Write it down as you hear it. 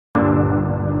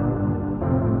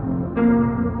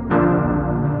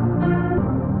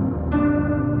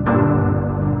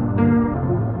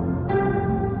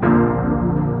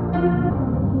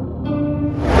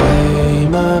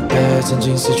曾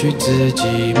经失去自己，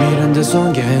迷人的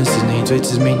双眼是你最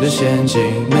致命的陷阱。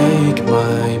Make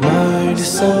my mind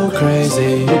so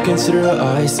crazy, you can see the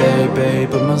eyes say,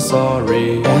 babe, I'm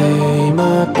sorry. Hey,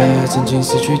 my bad， 曾经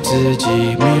失去自己，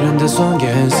迷人的双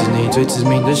眼是你最致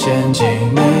命的陷阱。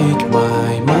Make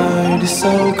my mind so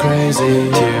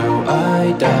crazy, till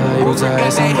I die， 不再爱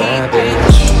上 bad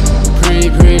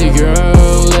bitch。Pretty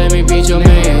girl, let me be your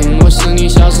man。我是你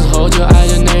小时候就爱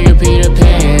的那个 Peter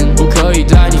Pan， 不可以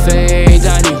带你飞，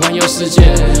带你环游世界。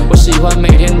我喜欢每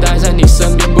天待在你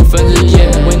身边，不分日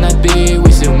夜。When I be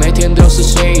with you， 每天都是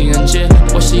情人节。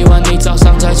我喜欢你早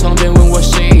上在床边问我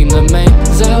醒了没，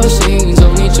在我心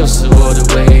中你就是我的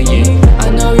唯一。I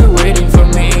know you're waiting for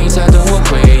me， 在等我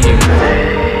回应。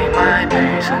Hey my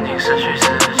babe， 曾经失去自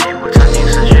己，我曾经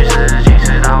失去自己，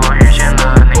直到我遇见了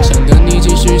你。想跟你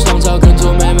继续创造更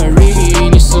多 memory，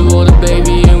 你是我的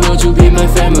baby and will you be my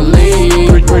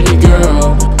family。Pretty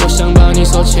girl， 我想把你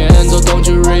手牵走 ，Don't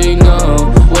you really know？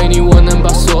 为你我能把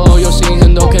所有行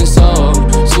程都 cancel，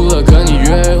 除了跟你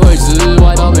约会之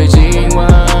外，宝贝今晚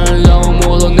让我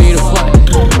摸透你的怀。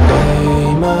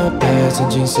Hey my bad， 曾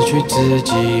经失去自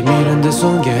己，迷人的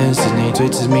双眼是你最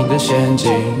致命的陷阱。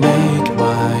Make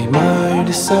my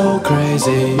mind so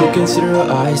crazy， you can see the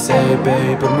eyes say,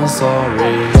 babe, I'm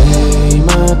sorry。Hey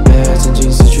my bad， 曾经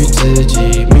失去自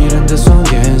己，迷人的双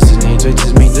眼是你最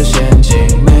致命的陷阱。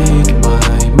Make my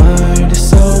mind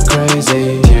so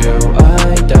crazy till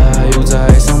I die， 不再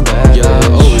爱上 bad bitch。 Yeah, I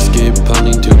always keep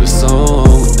pounding to the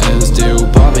song and still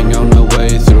popping on the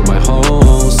way through my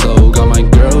home. So got my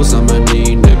girls on my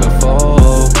knee, never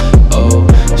fall. Oh，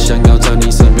 想要在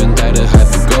你身边待的还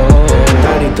不够，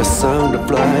带你搭上的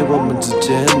fly， 我们之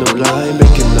间都来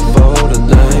making love for the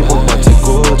night， 幻化太过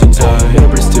精彩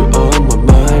 ，Memories still on my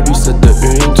mind， 绿色的云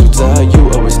主宰 ，You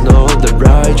always know the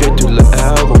right， 追to the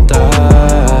album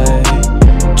die，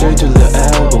 追to the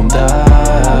album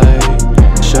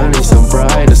die，Shining some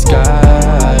bright sky，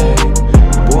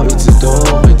 我一直都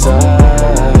会在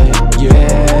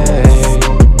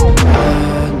 ，Yeah。I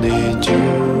need you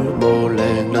more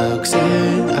than looks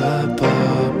and I'm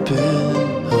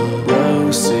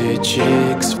popping。Rosy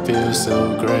cheeks feel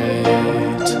so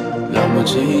great， 让我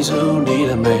记住你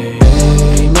的美。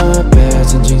Hey my bad，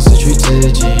 曾经失去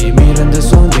自己，迷人的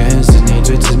双眼是你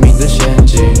最致命的陷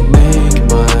阱。Make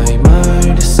my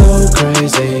mind so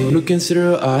crazy， You can see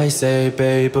the eyes say,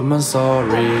 babe, I'm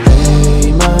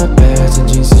sorry。Hey my bad， 曾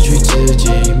经失去自己，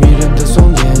迷人的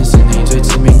双眼是你最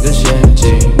致命的陷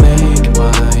阱。Make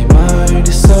my mind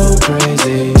so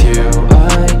crazy till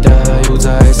I die， 不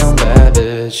再爱上 bad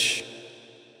bitch。